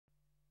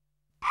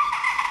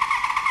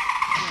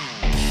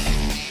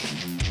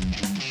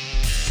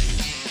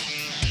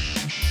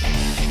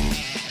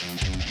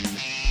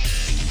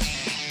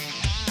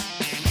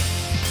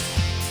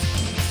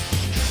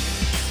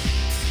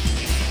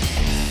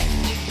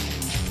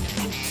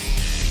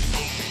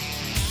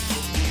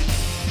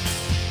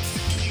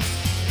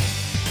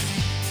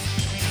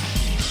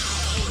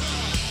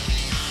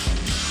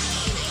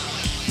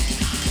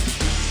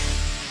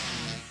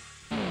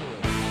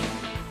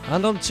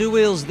And on Two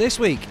Wheels this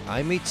week,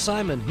 I meet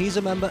Simon. He's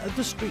a member of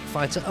the Street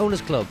Fighter Owners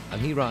Club and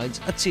he rides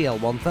a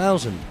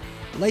TL1000.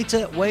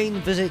 Later,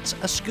 Wayne visits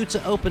a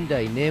Scooter Open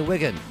day near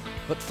Wigan.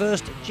 But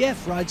first,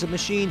 Jeff rides a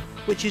machine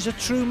which is a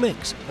true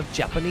mix of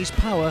Japanese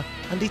power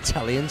and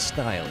Italian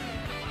style.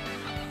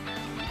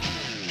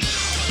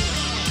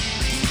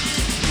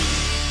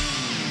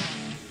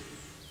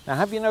 Now,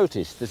 have you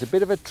noticed there's a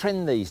bit of a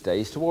trend these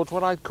days towards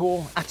what I'd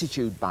call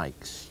attitude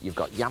bikes? You've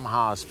got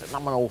Yamaha's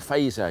phenomenal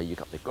Phaser, you've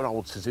got the good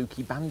old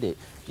Suzuki Bandit,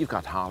 you've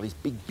got Harley's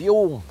Big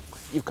Buell,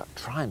 you've got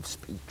Triumph's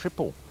Speed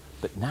Triple,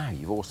 but now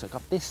you've also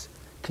got this,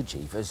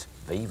 Cagiva's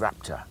V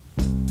Raptor.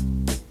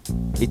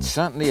 It's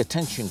certainly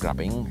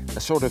attention-grabbing,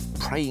 a sort of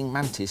praying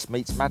mantis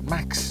meets Mad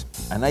Max,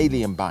 an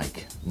alien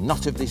bike,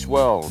 not of this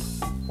world.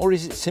 Or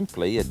is it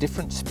simply a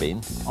different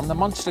spin on the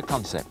monster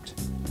concept?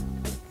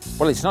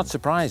 Well, it's not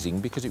surprising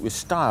because it was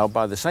styled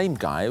by the same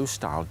guy who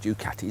styled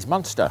Ducati's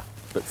Monster.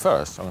 But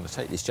first, I'm going to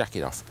take this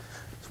jacket off.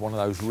 It's one of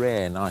those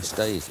rare, nice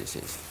days, this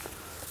is.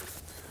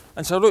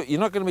 And so look, you're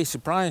not going to be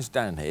surprised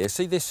down here.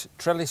 See this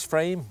trellis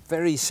frame?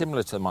 Very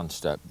similar to the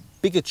Monster.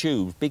 Bigger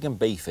tubes, big and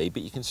beefy,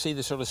 but you can see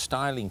the sort of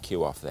styling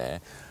cue off there.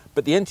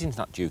 But the engine's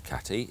not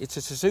Ducati, it's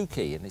a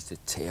Suzuki, and it's the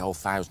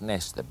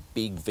TL1000S, the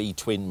big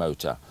V-twin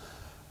motor.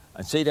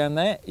 And see down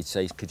there, it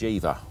says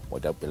Cagiva. Well,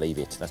 don't believe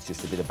it, that's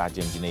just a bit of badge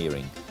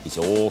engineering. It's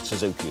all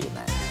Suzuki in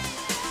there.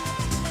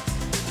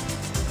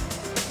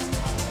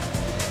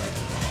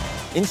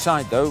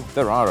 Inside though,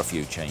 there are a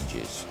few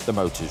changes. The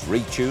motor's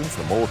retuned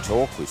for more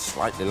torque with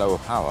slightly lower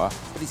power,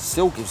 but it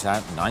still gives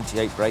out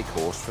 98 brake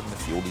horse from the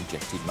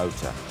fuel-injected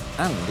motor.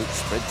 And it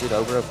spreads it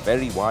over a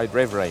very wide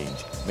rev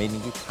range,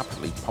 meaning it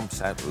happily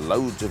pumps out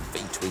loads of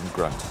V-twin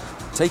grunt,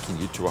 taking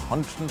you to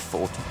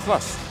 140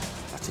 plus.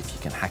 That's if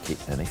you can hack it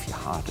and if you're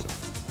hard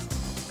enough.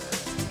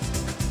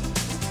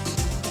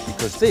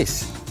 Because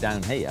this,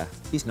 down here,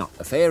 is not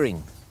a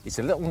fairing. It's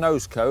a little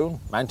nose cone,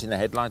 mounting the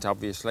headlight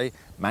obviously,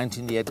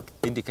 mounting the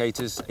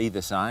indicators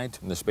either side,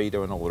 and the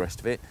speedo and all the rest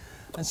of it.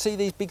 And see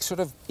these big sort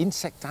of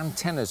insect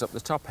antennas up the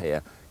top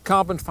here?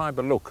 Carbon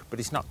fibre look, but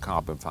it's not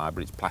carbon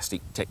fibre, it's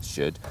plastic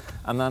textured.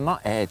 And they're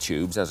not air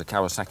tubes as a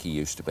Kawasaki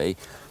used to be.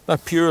 They're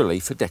purely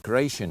for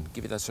decoration,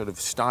 give it that sort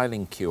of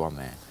styling cue on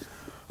there.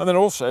 And then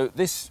also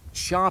this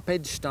sharp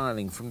edge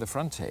styling from the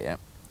front here,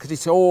 because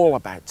it's all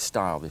about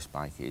style, this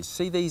bike is.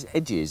 See these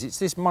edges? It's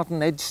this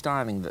modern edge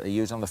styling that they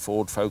use on the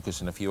Ford Focus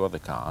and a few other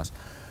cars.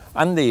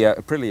 And the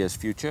Aprilia's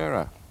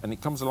Futura. And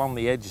it comes along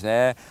the edge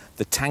there.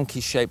 The tank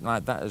is shaped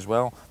like that as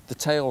well. The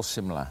tail's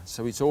similar,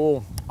 so it's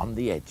all on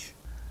the edge.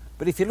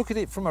 But if you look at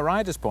it from a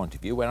rider's point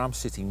of view, where I'm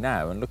sitting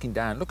now and looking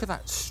down, look at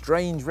that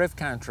strange rev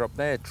counter up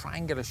there,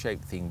 triangular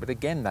shaped thing, but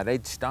again, that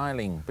edge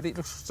styling. But it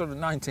looks sort of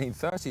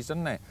 1930s,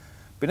 doesn't it?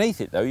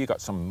 Beneath it though, you've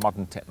got some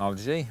modern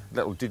technology,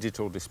 little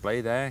digital display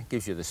there,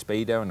 gives you the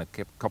speedo and a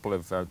couple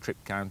of trip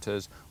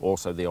counters,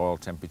 also the oil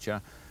temperature.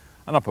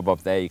 And up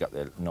above there, you've got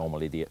the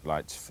normal idiot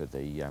lights for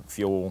the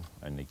fuel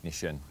and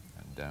ignition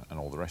and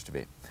all the rest of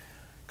it.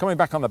 Coming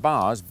back on the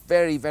bars,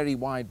 very, very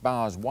wide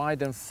bars,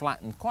 wide and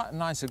flat, and quite a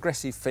nice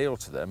aggressive feel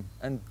to them,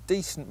 and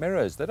decent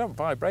mirrors. They don't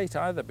vibrate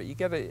either, but you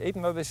get it,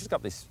 even though this has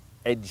got this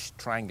edge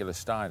triangular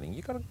styling,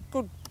 you've got a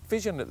good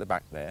vision at the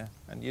back there,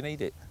 and you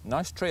need it.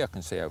 Nice tree I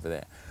can see over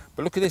there.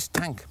 But look at this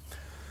tank.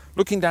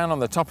 Looking down on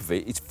the top of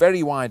it, it's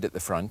very wide at the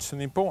front, and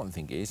the important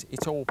thing is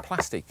it's all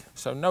plastic,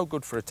 so no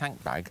good for a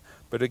tank bag,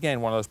 but again,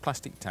 one of those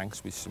plastic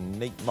tanks with some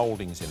neat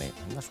mouldings in it,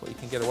 and that's what you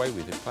can get away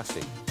with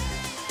plastic.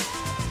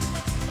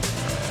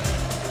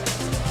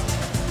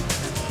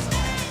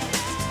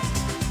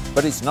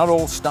 But it's not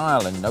all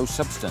style and no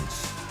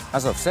substance.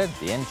 As I've said,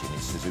 the engine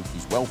is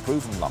Suzuki's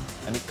well-proven lump,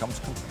 and it comes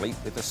complete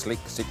with a slick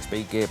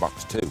 6-speed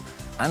gearbox too.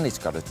 And it's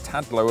got a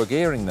tad lower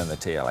gearing than the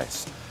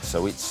TLS,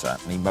 so it's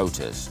certainly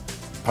motors.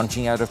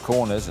 Punching out of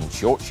corners and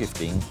short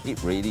shifting,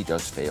 it really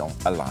does feel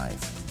alive.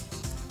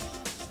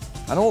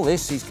 And all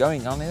this is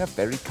going on in a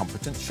very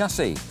competent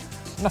chassis.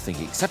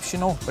 Nothing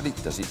exceptional, but it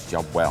does its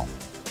job well.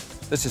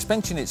 The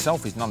suspension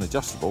itself is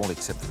non-adjustable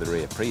except for the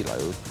rear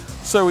preload,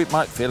 so it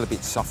might feel a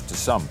bit soft to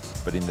some,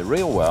 but in the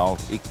real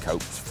world, it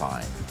copes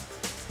fine.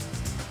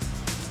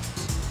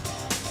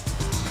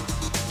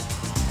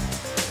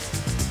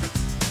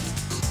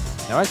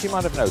 Now, as you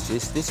might have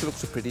noticed, this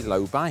looks a pretty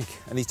low bike,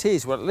 and it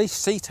is, well, at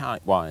least seat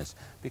height wise,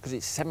 because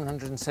it's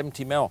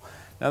 770mm.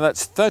 Now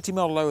that's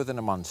 30mm lower than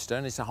a Monster,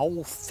 and it's a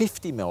whole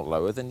 50mm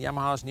lower than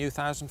Yamaha's new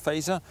 1000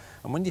 Phaser.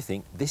 And when you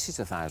think this is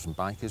a 1000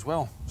 bike as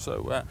well,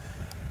 so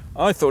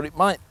I thought it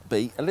might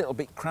be a little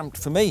bit cramped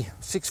for me.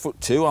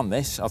 6'2" on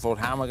this. I thought,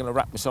 how am I going to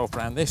wrap myself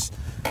around this?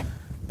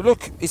 But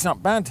look, it's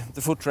not bad.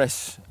 The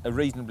footrests are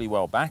reasonably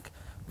well back.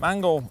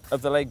 Angle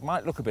of the leg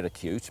might look a bit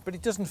acute, but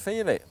it doesn't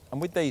feel it.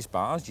 And with these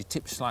bars, you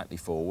tip slightly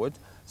forward,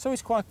 so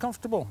it's quite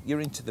comfortable.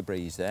 You're into the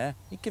breeze there.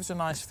 It gives a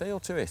nice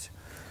feel to it.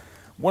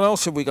 What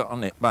else have we got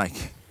on it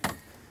bike?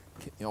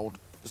 Get the old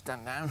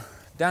stand down.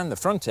 Down the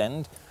front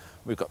end,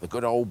 we've got the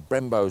good old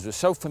Brembos. We're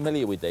so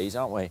familiar with these,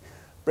 aren't we?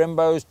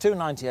 Brembos,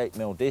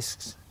 298mm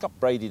discs, got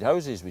braided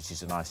hoses, which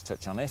is a nice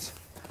touch on it.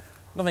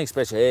 Nothing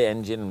special here,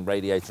 engine and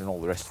radiator and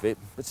all the rest of it.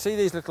 But see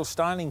these little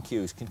styling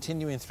cues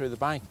continuing through the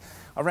bike.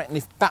 I reckon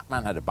if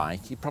Batman had a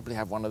bike, he'd probably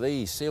have one of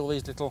these. See all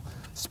these little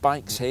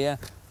spikes here?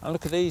 And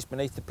look at these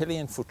beneath the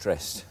pillion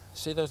footrest.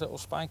 See those little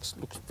spikes?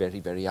 Looks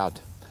very, very odd.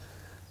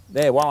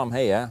 There, while I'm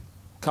here,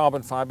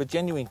 carbon fibre,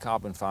 genuine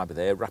carbon fibre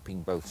there,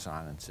 wrapping both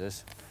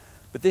silencers.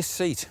 But this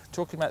seat,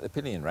 talking about the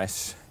pillion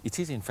rests, it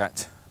is in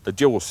fact a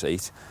dual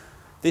seat.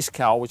 This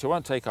cowl, which I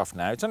won't take off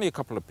now, it's only a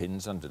couple of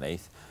pins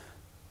underneath.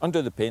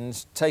 Under the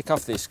pins, take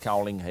off this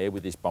cowling here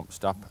with this bump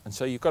stop, and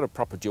so you've got a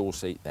proper dual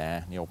seat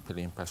there, and your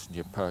pillion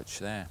passenger perch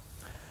there.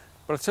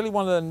 But I'll tell you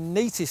one of the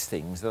neatest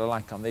things that I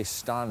like on this,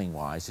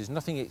 styling-wise, there's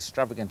nothing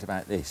extravagant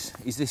about this,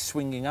 is this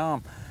swinging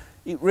arm.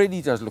 It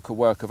really does look a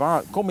work of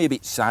art. Call me a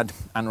bit sad,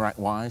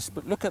 anorak-wise,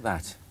 but look at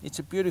that. It's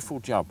a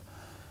beautiful job.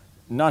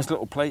 Nice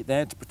little plate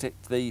there to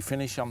protect the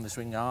finish on the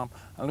swing arm,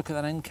 and look at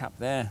that end cap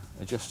there,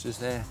 adjusters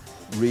there,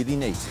 really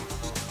neat.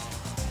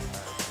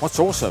 What's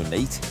also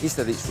neat is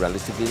that it's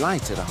relatively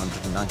light at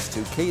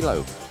 192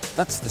 kilo.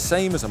 That's the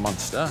same as a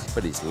Monster,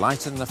 but it's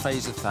lighter than a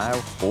Phaser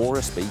Thou or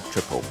a Speed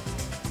Triple.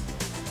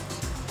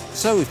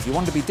 So if you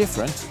want to be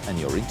different and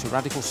you're into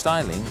radical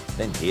styling,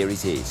 then here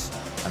it is.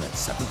 And at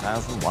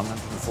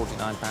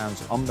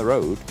 £7,149 on the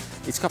road,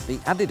 it's got the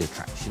added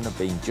attraction of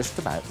being just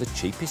about the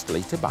cheapest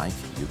litre bike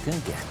you can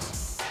get.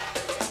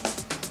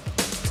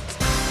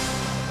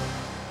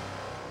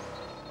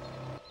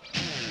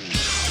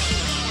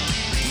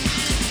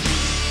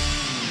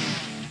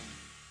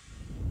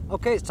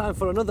 Okay, it's time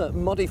for another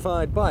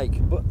modified bike,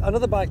 but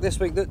another bike this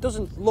week that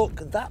doesn't look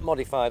that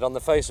modified on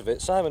the face of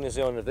it. Simon is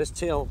the owner of this,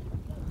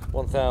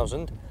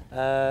 TL1000.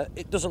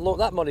 It doesn't look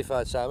that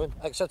modified, Simon,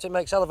 except it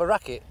makes hell of a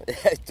racket.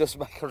 It does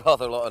make a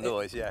rather lot of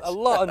noise, yes. A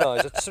lot of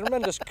noise, a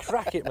tremendous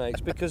crack it makes,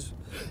 because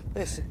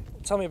this,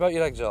 tell me about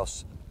your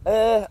exhaust.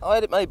 I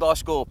had it made by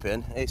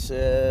Scorpion. It's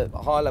a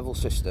high-level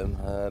system,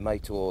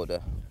 made to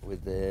order,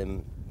 with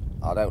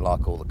I don't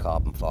like all the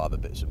carbon fibre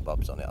bits and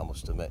bobs on it, I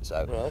must admit,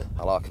 so right.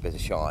 I like a bit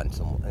of shine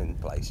in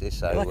places.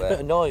 So, you like a bit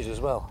of noise as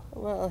well?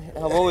 Well,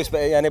 I've always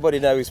been, anybody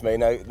knows me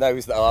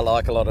knows that I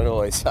like a lot of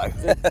noise, so...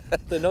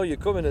 They know you're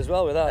coming as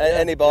well with that.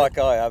 Any bike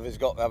I have has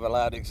got to have a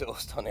loud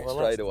exhaust on it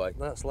straight away.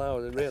 That's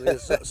loud, it really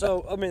is.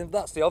 So, I mean,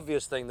 that's the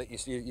obvious thing that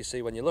you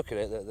see when you look at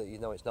it, that you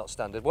know it's not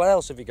standard. What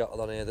else have you got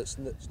on here that's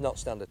not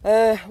standard?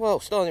 Well,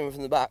 starting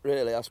from the back,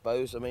 really, I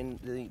suppose. I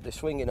mean, the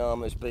swinging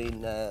arm has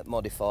been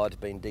modified,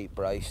 been deep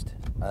braced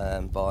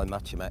by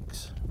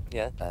Machimex.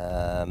 Yeah.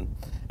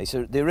 It's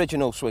the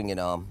original swinging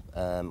arm.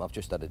 I've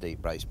just had a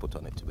deep brace put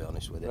on it, to be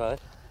honest with you. Right.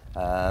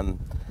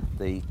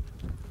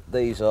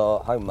 These are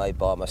homemade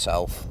by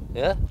myself.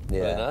 Yeah.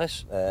 Very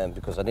nice.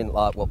 Because I didn't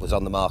like what was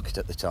on the market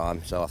at the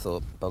time, so I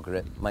thought, bugger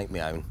it, make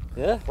my own.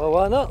 Yeah. Well,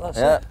 why not? That's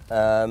it.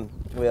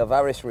 We have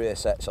Harris rear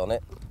sets on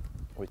it,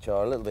 which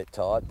are a little bit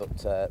tight, but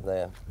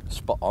they're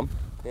spot on.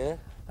 Yeah.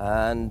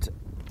 And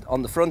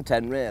on the front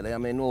end, really, I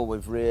mean, all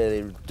we've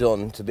really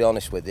done, to be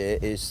honest with you,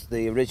 is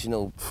the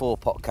original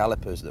 4-pot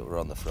calipers that were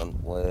on the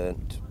front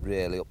weren't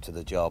really up to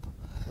the job.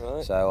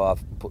 Right. So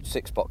I've put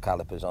 6-pot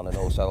calipers on and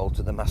also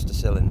altered the master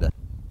cylinder.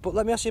 But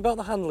let me ask you about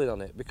the handling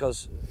on it,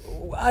 because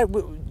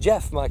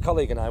Jeff, my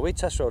colleague, and I, we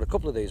test rode a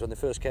couple of these when they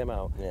first came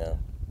out. Yeah.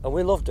 And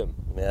we loved them.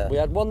 Yeah. We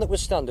had one that was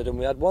standard and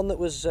we had one that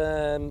was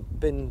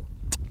been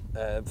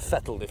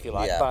fettled, if you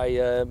like,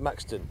 by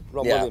Maxton,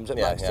 Ron Williams at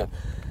Maxton. Yeah.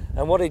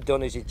 And what he'd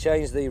done is he'd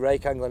changed the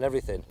rake angle and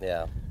everything.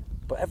 Yeah.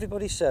 But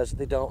everybody says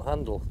they don't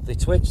handle. They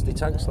twitch, they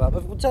tank slap.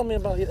 Tell me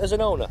about it as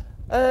an owner.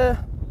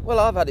 Well,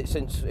 I've had it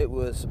since it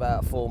was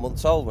about 4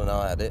 months old when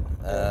I had it.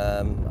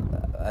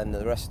 And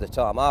the rest of the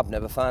time I've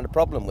never found a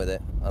problem with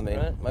it. I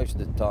mean, most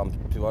of the time,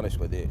 to be honest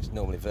with you, it's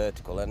normally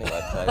vertical anyway.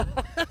 So.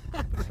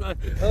 Right.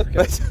 Okay.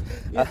 But,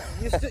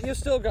 you've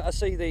still got to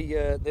see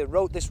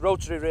this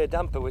rotary rear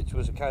damper, which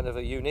was a kind of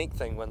a unique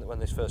thing when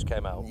this first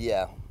came out.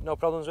 Yeah. No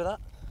problems with that?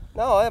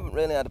 No, I haven't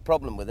really had a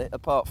problem with it,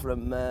 apart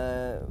from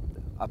I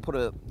put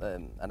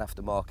an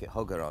aftermarket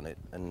hugger on it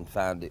and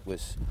found it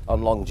was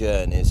on long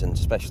journeys, and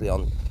especially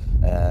on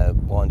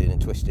winding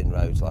and twisting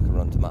roads like a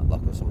run to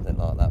Matlock or something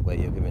like that, where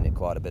you're giving it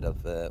quite a bit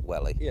of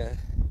welly. Yeah.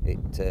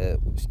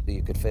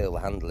 You could feel the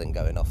handling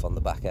going off on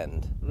the back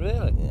end.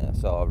 Really? Yeah.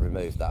 So I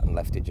removed that and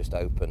left it just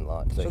open,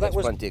 like so. There's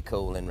plenty of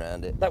cooling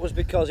around it. That was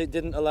because it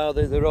didn't allow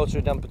the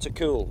rotary damper to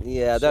cool.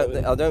 Yeah.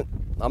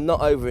 I'm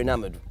not over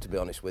enamoured, to be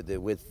honest with you,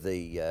 with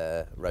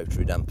the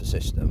rotary damper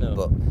system. No.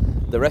 But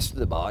the rest of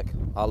the bike,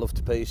 I love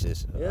to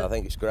pieces. Yeah. I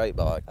think it's a great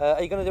bike.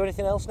 Are you going to do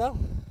anything else now?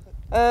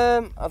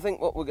 I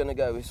think what we're going to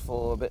go is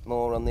for a bit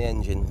more on the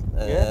engine.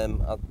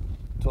 I've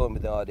toyed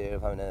with the idea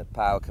of having a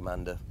power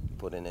commander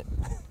put in it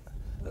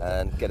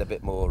and get a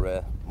bit more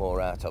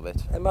out of it.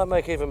 It might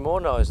make even more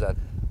noise then.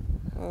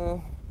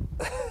 I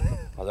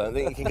don't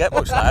think you can get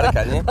much louder,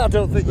 can you? I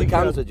don't think the you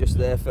cans can. are just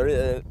there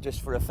for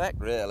just for effect,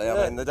 really. Yeah.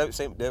 I mean, they don't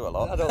seem to do a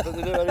lot. I don't think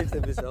they do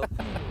anything myself.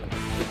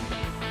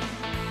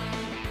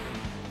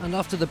 And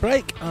after the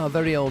break, our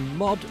very own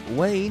mod,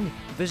 Wayne,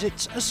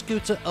 visits a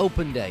Scooter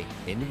Open Day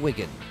in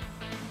Wigan.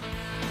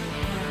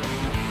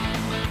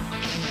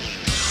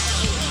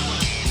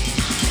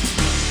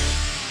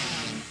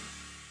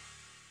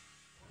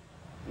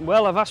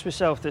 Well, I've asked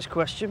myself this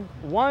question.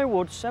 Why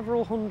would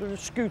several hundred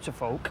scooter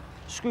folk,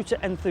 scooter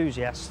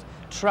enthusiasts,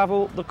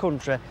 travel the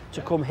country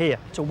to come here,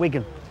 to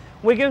Wigan?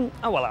 Wigan,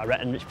 oh well, I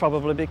reckon it's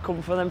probably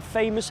become for them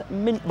famous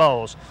mint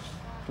balls.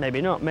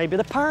 Maybe not, maybe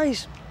the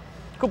pies.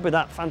 Could be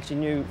that fancy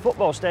new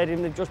football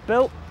stadium they've just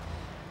built.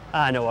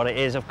 I know what it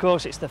is, of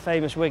course, it's the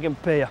famous Wigan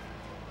Pier.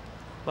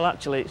 Well,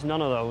 actually, it's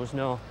none of those,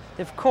 no.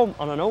 They've come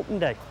on an open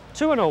day,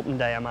 to an open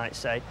day, I might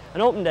say,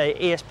 an open day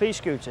at ESP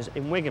Scooters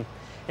in Wigan.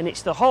 And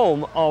it's the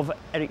home of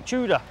Eric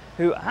Tudor,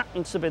 who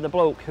happens to be the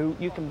bloke who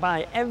you can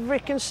buy every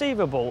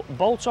conceivable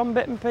bolt-on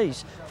bit and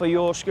piece for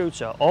your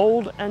scooter,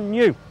 old and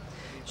new.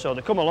 So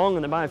they come along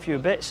and they buy a few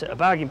bits at a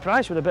bargain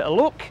price with a bit of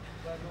luck,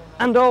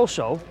 and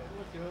also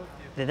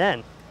they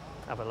then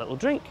have a little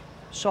drink,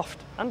 soft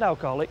and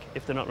alcoholic,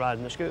 if they're not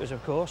riding the scooters,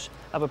 of course,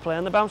 have a play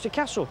on the bouncy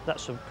castle.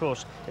 That's, of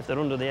course, if they're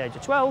under the age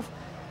of 12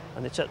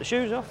 and they take the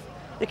shoes off,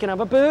 they can have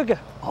a burger,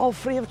 all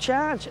free of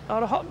charge,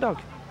 or a hot dog.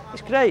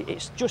 It's great,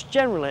 it's just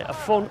generally a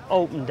fun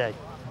open day.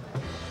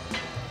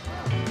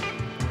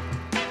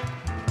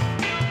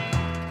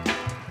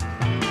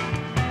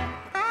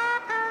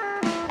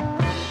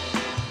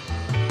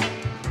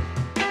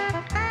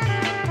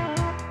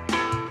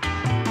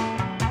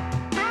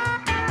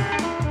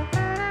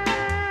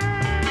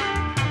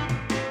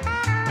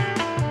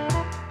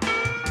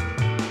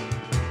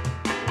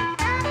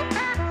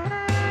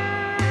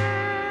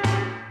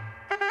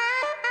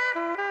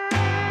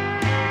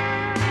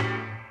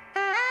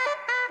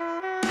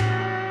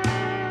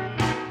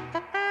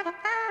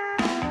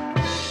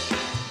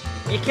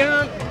 You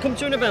can't come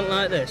to an event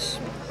like this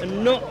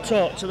and not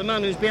talk to the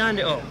man who's behind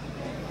it all.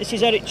 This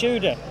is Eric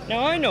Tudor.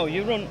 Now I know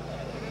you run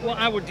what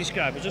I would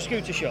describe as a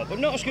scooter shop, but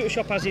not a scooter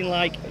shop as in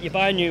like you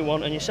buy a new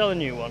one and you sell a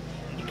new one.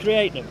 You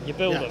create them, you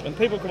build them, and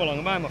people come along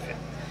and buy them off you.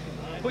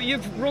 But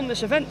you've run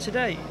this event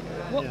today.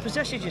 What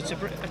possesses you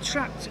to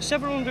attract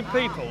several hundred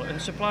people and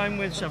supply them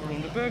with several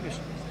hundred burgers?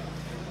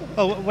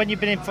 Well, when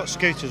you've been in foot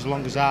scooters as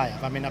long as I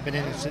have, I mean, I've been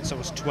in it since I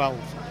was 12,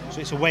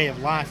 so it's a way of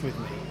life with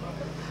me.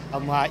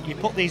 And like, you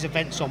put these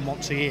events on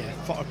once a year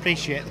to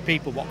appreciate the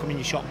people what come in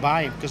your shop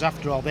buying, because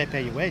after all, they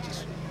pay your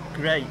wages.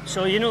 Great.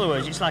 So in other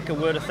words, it's like a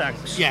word of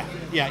thanks. Yeah.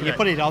 You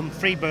put it on,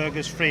 free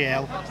burgers, free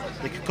ale.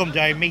 They can come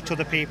down, meet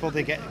other people,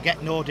 they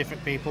get know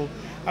different people,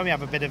 and we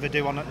have a bit of a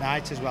do on at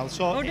night as well.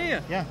 So, oh, do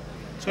you? Yeah.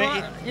 So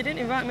well, you didn't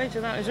invite me to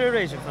that. Is there a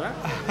reason for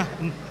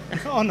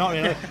that? Oh, not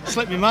really.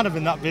 Slipped me, man, I've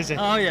been that busy.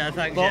 Oh yeah,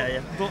 thanks.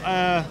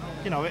 But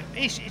you know,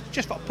 it's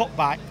just got put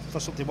back for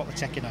something what we're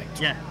taking out.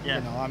 Yeah.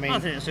 You know, I mean, I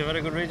think it's a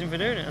very good reason for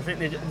doing it. I think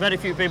very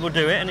few people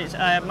do it, and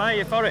I admire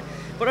you for it.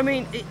 But I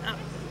mean,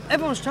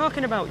 everyone's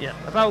talking about you,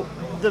 about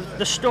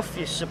the stuff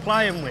you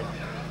supply them with.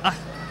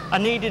 I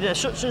needed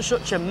such and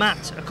such a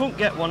mat. I couldn't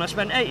get one. I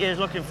spent 8 years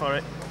looking for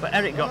it, but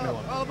Eric got me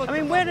one. I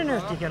mean, where on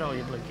earth do you get all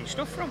your blinky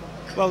stuff from?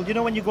 Well, you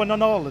know, when you're going on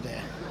holiday,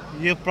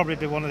 you'll probably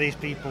be one of these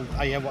people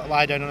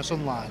lie down on a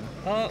sunline.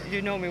 Oh,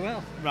 you know me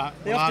well. Right.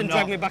 They often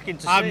drag me back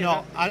into I'm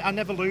not. I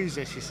never lose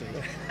this, you see.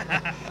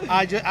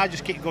 I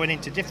just keep going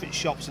into different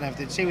shops and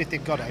everything, see if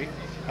they've got it,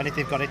 and if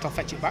they've got it, I'll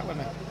fetch it back with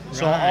me.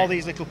 So all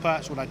these little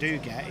parts when I do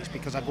get, it's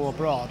because I go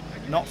abroad,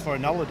 not for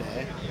an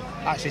holiday,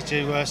 actually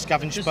to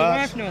scavenge Does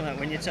parts. the wife know that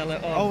when you tell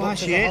her?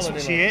 She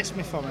hates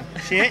me for me.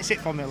 She hates it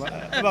for me.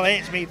 Well,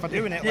 hates me for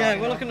doing it. Yeah,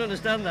 well, I can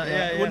understand that.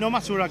 Yeah. Well, no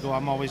matter where I go,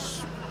 I'm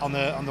always on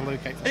the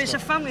lookout for and it's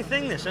stuff. a family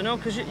thing, this, I know,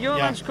 because your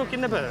lad's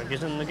cooking the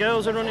burgers and the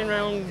girls are running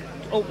around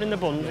opening the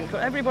buns and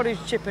everybody's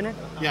chipping in.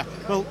 Yeah,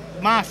 well,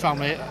 my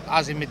family,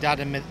 as in my dad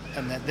and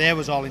they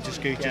was all into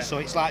scooters, so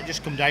it's like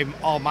just come down,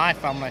 all my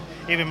family,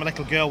 even my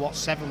little girl, what's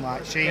 7,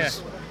 like,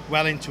 she's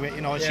well into it,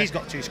 you know, she's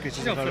got 2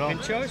 scooters of her own.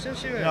 She's got choice, hasn't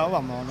she? Really? No,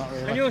 well, no, not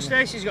really. And your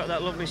Stacey's got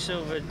that lovely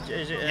silver,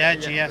 is it?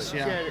 GS,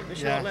 yeah.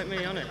 She won't let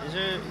me on it, is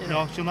her, you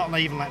know? No, she'll not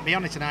even let me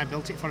on it, and I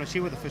built it for her. She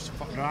was the first to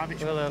fucking drive it.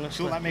 She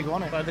won't let me go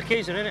on it. But the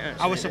keys are in it,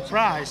 actually. I was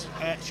surprised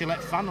she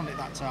let Fan on it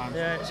that time.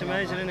 Yeah, it's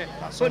amazing, isn't it?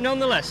 But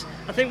nonetheless,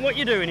 I think what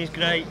you're doing is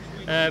great,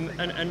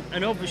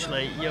 and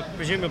obviously,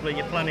 presumably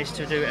your plan is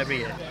to do it every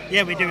year.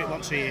 Yeah, we do it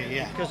once a year,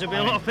 yeah. Because there'll be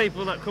a lot of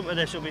people that come to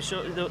this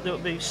they'll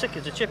be sick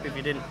as a chip if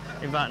you didn't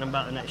invite them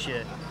back the next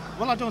year.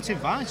 Well, I don't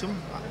invite them.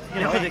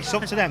 You know, it's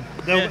up to them.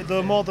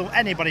 They're more than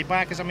anybody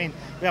bikers. I mean,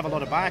 we have a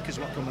lot of bikers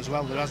that come as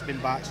well. There has been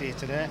bikes here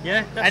today.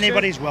 Yeah, that's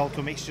anybody's true.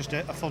 welcome. It's just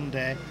a fun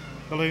day.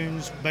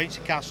 Balloons,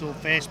 bouncy castle,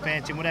 face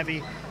painting, whatever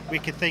we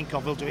could think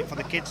of, we'll do it for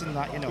the kids and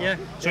that, you know. Yeah,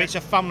 so it's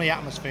a family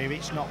atmosphere.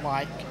 It's not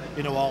like,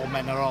 you know, all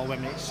men or all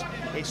women.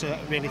 It's a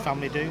really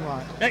family do,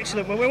 like.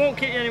 Excellent. Well, we won't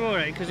keep you anymore,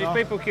 Eric, because there's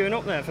people queuing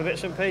up there for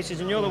bits and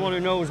pieces, and you're the one who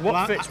knows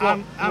what fits what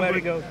and where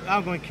it goes.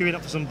 I'm going queuing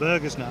up for some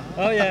burgers now.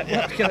 Oh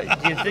yeah.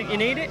 Do you think you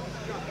need it?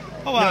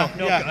 Oh well,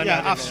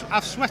 yeah.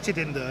 I've sweated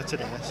in there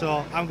today,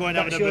 so I'm going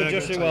to have a burger.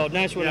 Just well.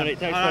 Nice one, Eric.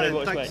 Thanks very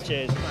much, mate.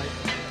 Cheers. Bye.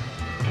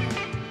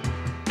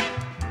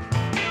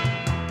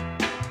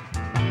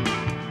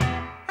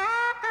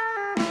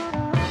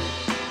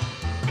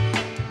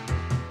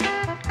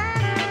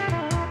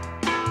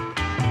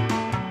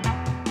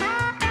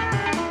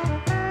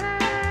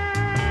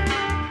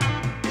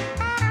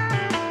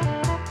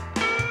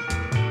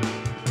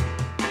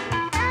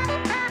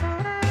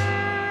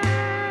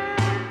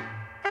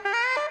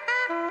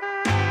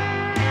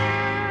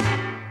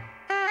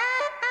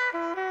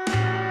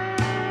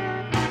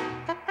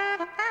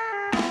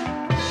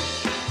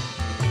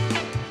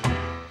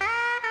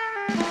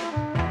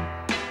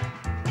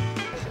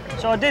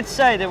 So I did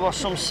say there was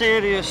some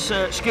serious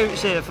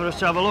scoots here for us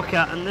to have a look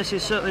at, and this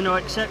is certainly no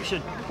exception.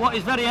 What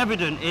is very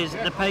evident is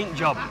the paint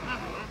job.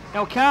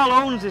 Now Carl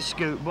owns this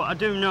scoot, but I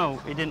do know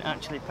he didn't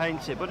actually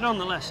paint it, but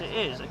nonetheless it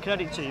is a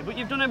credit to you. But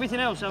you've done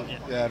everything else, haven't you?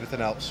 Yeah, everything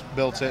else.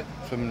 Built it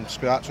from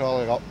scratch. All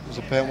I got was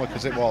a paintwork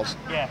as it was.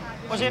 Yeah.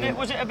 Was it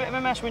a bit of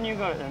a mess when you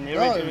got it then,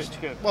 the original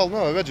scoot? Well,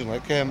 no, originally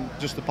it came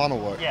just the panel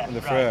work and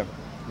the frame.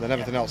 And then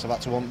everything else I've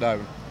had to hunt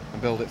down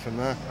and build it from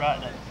there. Right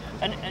then.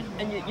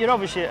 And you're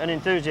obviously an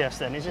enthusiast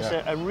then. Is this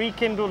a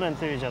rekindled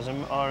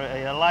enthusiasm or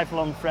a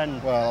lifelong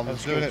friend? Well, I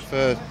was doing it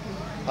for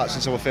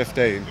since I was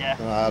 15. Yeah.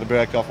 And I had a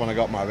break off when I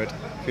got married.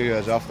 A few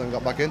years off, then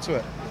got back into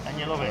it. And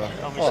you love it,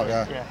 obviously. Oh,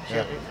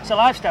 yeah. It's a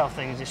lifestyle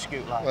thing, is this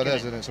scoot like? Well, it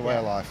is, and it's a way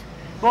of life.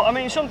 But I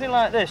mean, something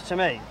like this to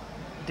me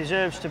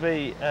deserves to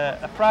be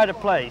a pride of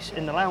place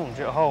in the lounge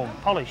at home,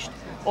 polished,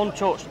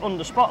 untouched,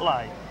 under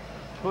spotlight.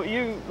 But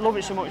you love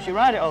it so much, you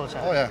ride it all the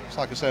time. Oh yeah, it's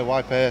like I say,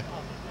 why pay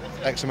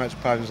X amount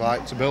of pounds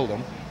like to build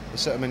them and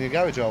sit them in your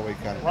garage all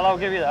weekend? Well, I'll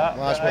give you that.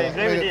 Well, I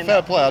agree with you.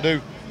 Fair play, I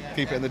do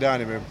keep it in the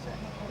dining room.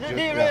 Do you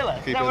really?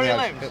 Keep it in the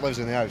house. It lives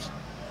in the house.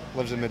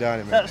 Lives in my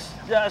dining room.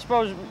 I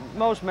suppose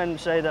most men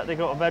say that they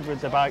go to bed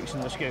with the bikes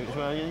and the scoots.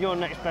 Well, your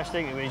next best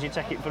thing is you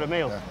take it for a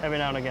meal every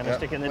now and again and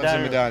stick it in the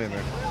dining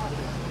room.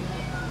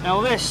 Now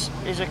this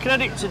is a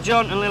credit to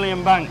John and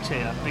Lillian Banks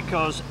here,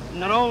 because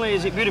not only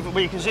is it beautiful,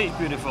 but you can see it's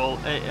beautiful,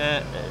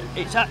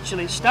 it's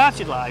actually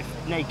started life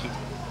naked.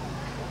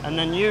 And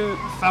then you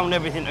found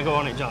everything to go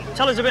on it, John.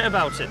 Tell us a bit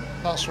about it.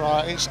 That's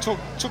right. It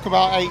took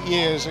about 8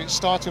 years. It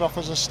started off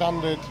as a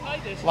standard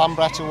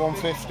Lambretta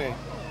 150.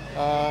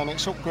 And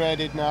it's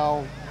upgraded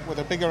now with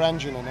a bigger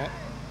engine in it,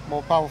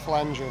 more powerful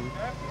engine,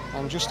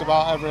 and just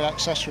about every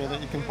accessory that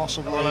you can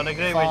possibly find. Well, I'd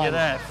agree with you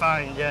there,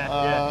 fine,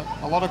 yeah.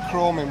 A lot of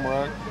chroming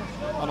work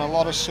and a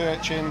lot of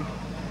searching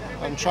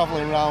and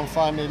travelling around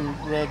finding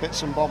rare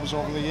bits and bobs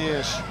over the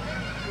years.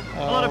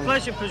 A lot of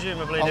pleasure,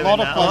 presumably, doing lot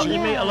that. Of pleasure. You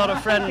meet a lot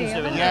of friends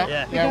doing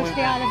that, We go to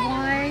the Isle of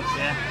Wight.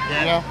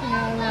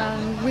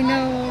 Yeah. We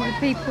know all the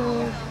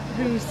people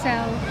who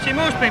sell. See,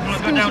 most people will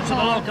go down to the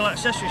local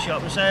accessory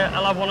shop and say,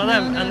 I'll have one of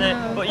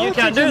them. But you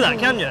can't do that,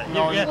 can you?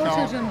 No, you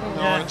can't.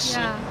 No,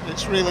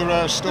 it's really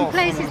rare stuff. In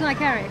places like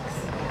Eric's.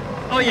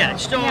 Oh yeah,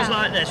 stores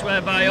like this,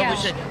 whereby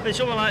obviously, but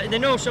someone like, they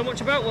know so much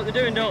about what they're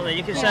doing, don't they?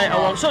 You can say, I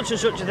want such and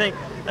such a thing,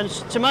 and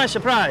to my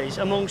surprise,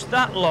 amongst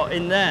that lot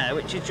in there,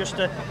 which is just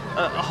a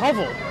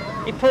hovel,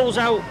 he pulls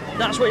out,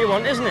 that's what you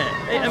want, isn't it?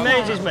 It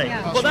amazes me.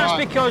 But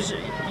that's because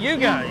you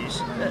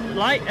guys,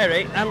 like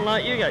Eric and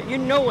like you guys, you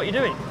know what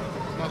you're doing.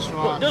 That's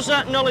right. But does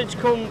that knowledge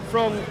come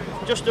from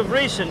just of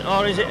recent,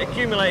 or is it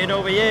accumulated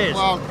over years?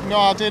 Well, no,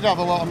 I did have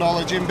a lot of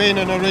knowledge in being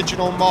an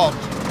original mod.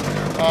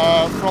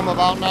 From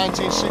about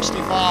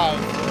 1965.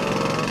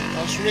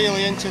 I was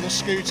really into the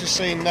scooter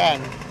scene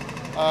then,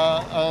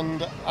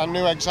 and I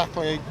knew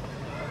exactly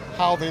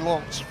how they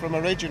looked from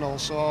original,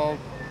 so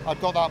I'd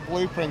got that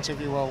blueprint,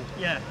 if you will,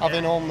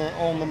 having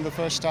owned them the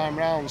first time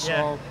round,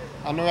 so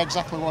I knew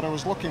exactly what I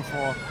was looking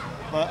for.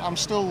 But I'm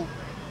still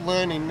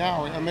learning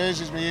now. It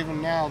amazes me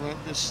even now that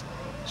there's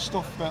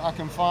stuff that I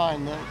can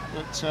find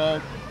that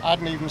I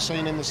hadn't even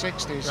seen in the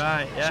 60s.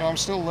 Right, yeah. So I'm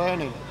still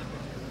learning.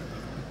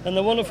 And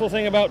the wonderful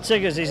thing about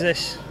Tigger's is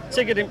this.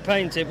 Tigger didn't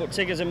paint it, but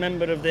Tigger's a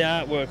member of the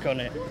artwork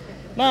on it.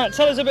 Mark,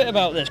 tell us a bit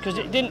about this, because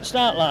it didn't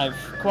start live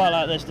quite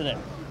like this, did it?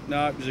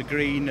 No, it was a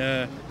green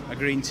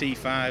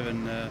T5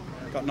 and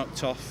got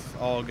knocked off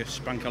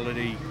August bank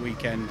holiday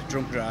weekend,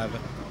 drunk driver.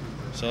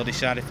 So I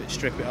decided to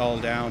strip it all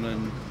down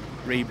and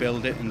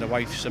rebuild it, and the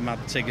wife's a mad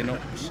Tigger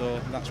nut,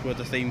 so that's where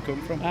the theme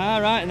come from. Ah,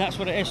 right, and that's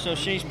what it is, so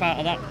she's part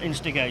of that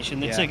instigation,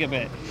 the Tigger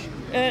bit.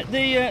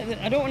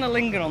 I don't want to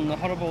linger on the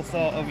horrible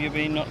thought of you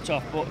being knocked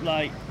off, but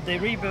like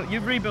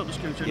you've rebuilt the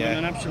scooter and done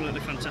an absolutely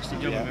fantastic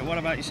job of it. What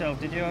about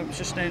yourself? Did you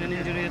sustain an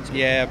injury at all?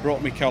 Yeah, I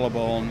broke my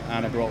collarbone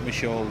and I broke my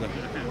shoulder.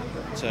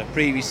 But,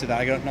 previous to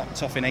that, I got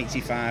knocked off in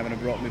 '85 and I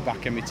broke my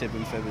back and my tib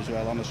and fib as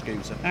well on a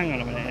scooter. Hang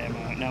on a minute here,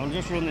 Mark. Now,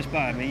 just run this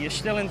by me. You're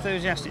still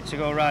enthusiastic to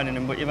go riding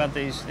them, but you've had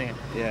these things.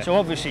 Yeah. So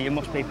obviously you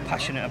must be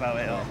passionate about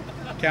it all.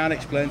 Can't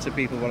explain to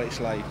people what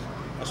it's like.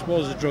 I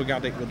suppose a drug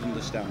addict would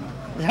understand.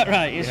 Is that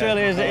right? It's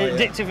really as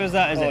addictive as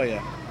that, is it? Oh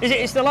yeah.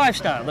 It's the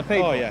lifestyle, the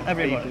people,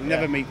 everybody. You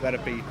never meet better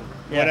people.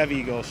 Wherever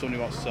you go,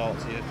 somebody wants to talk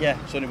to you. Yeah.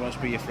 Somebody wants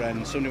to be your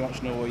friend. Somebody wants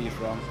to know where you're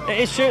from.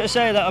 It's true to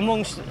say that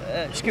amongst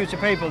scooter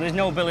people, there's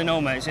no Billy No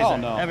Mates, is there?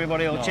 No.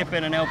 Everybody will chip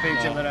in and help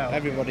each other out.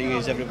 Everybody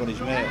is everybody's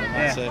mate, and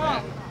that's it.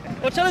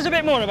 Well, tell us a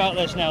bit more about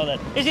this now then.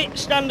 Is it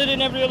standard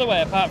in every other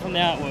way apart from the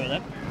artwork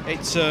then?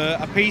 It's a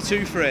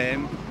P2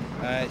 frame.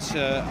 It's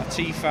a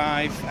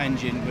T5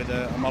 engine with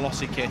a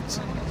Molossi kit.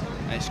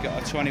 It's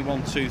got a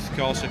 21 tooth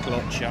Corsa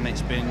clutch and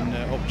it's been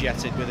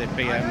upjetted with a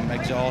PM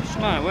exhaust.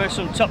 Right, we're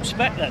some top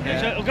spec then.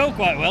 Yeah. So it'll go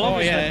quite well,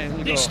 obviously. Yeah,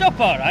 Did it stop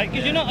all right?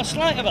 Because you're not a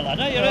slight of a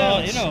lad, are you?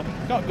 Really, you know.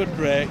 Got good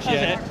brakes,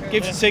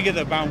 Gives Tigger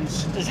the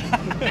bounce.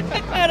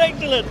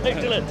 Excellent,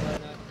 excellent.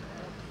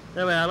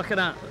 There we are, look at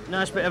that.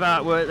 Nice bit of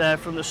artwork there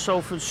from the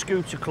Salford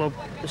Scooter Club,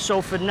 the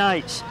Salford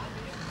Knights.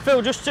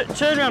 Phil, just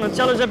turn around and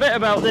tell us a bit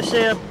about this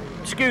here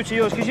scooter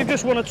yours? Because you've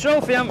just won a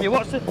trophy, haven't you?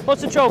 What's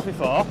the trophy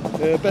for?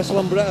 Best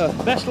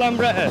Lambretta. Best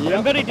Lambretta. Yeah.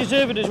 And very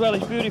deserved as well.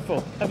 It's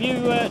beautiful. Have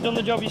you done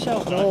the job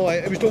yourself? No,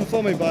 it was done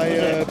for me by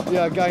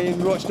a guy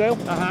in Rochdale.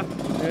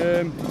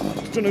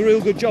 He's done a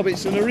real good job.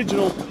 It's an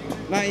original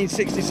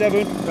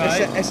 1967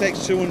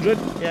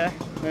 SX200. Yeah.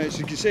 As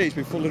you can see, it's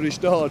been fully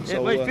restored. Yeah,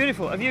 So, well, it's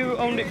beautiful. Have you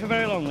owned it for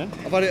very long then?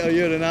 I've had it a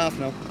year and a half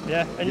now.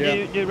 Yeah. And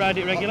do you ride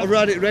it regular? I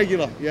ride it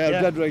regular. Yeah,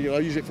 dead regular.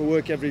 I use it for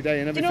work every day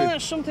and Do everything. you know,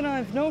 that's something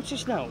I've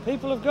noticed now.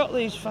 People have got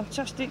these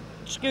fantastic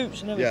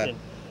scoots and everything,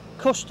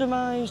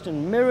 customised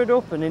and mirrored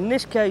up, and in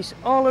this case,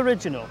 all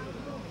original.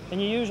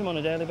 And you use them on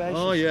a daily basis.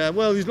 Oh yeah.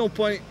 Well, there's no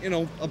point. You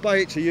know, I buy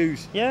it to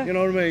use. Yeah. You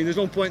know what I mean? There's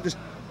no point just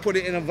put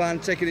it in a van,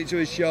 taking it to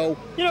a show.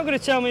 You're not going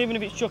to tell me even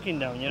if it's chucking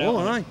down, you know?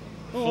 Oh, aye.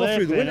 Oh, all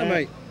through the winter,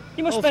 mate.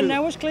 You must spend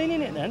hours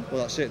cleaning it then.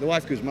 Well, that's it. The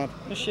wife goes mad.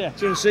 Does she? She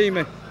doesn't see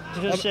me. She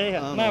doesn't see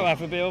her. My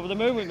wife would be over the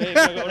moon with me if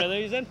I got one of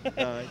these then.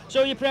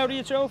 So you're proud of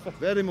your trophy?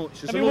 Very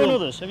much. Have you won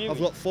others? I've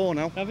got 4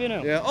 now. Have you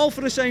now? Yeah, all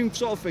for the same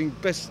sort of thing.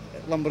 Best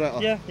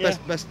Lambretta. Yeah. Best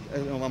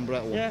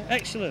Lambretta one. Yeah,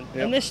 excellent.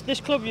 Yeah. And this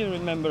club you're a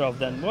member of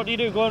then, what do you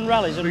do? Go on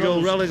rallies and We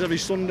go rallies every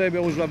Sunday. We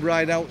always have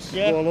ride-outs.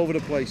 Go all over the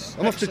place.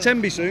 I'm off to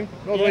Tenby soon.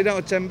 All the way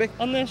down to Tenby.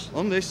 On this?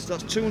 On this.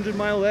 That's 200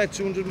 mile there,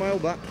 200 mile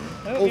back.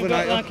 I hope you've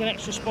got like an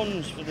extra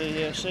sponge for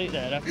the seat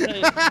there.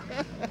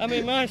 I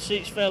mean, my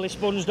seat's fairly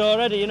sponged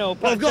already, you know.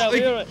 Well,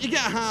 you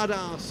get a hard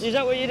arse. Is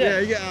that what you do? Yeah,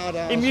 you get a hard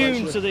arse. Immune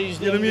actually. to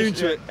these. You're immune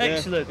to it.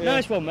 Excellent. Yeah.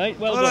 Nice one, mate.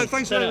 Well all done. Right,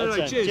 thanks very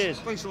much. Cheers.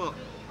 Thanks a lot.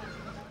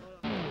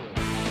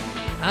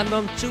 And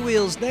on Two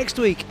Wheels next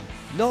week,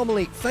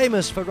 normally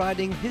famous for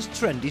riding his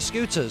trendy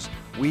scooters,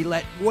 we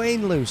let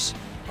Wayne loose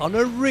on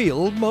a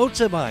real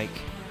motorbike.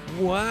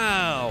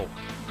 Wow!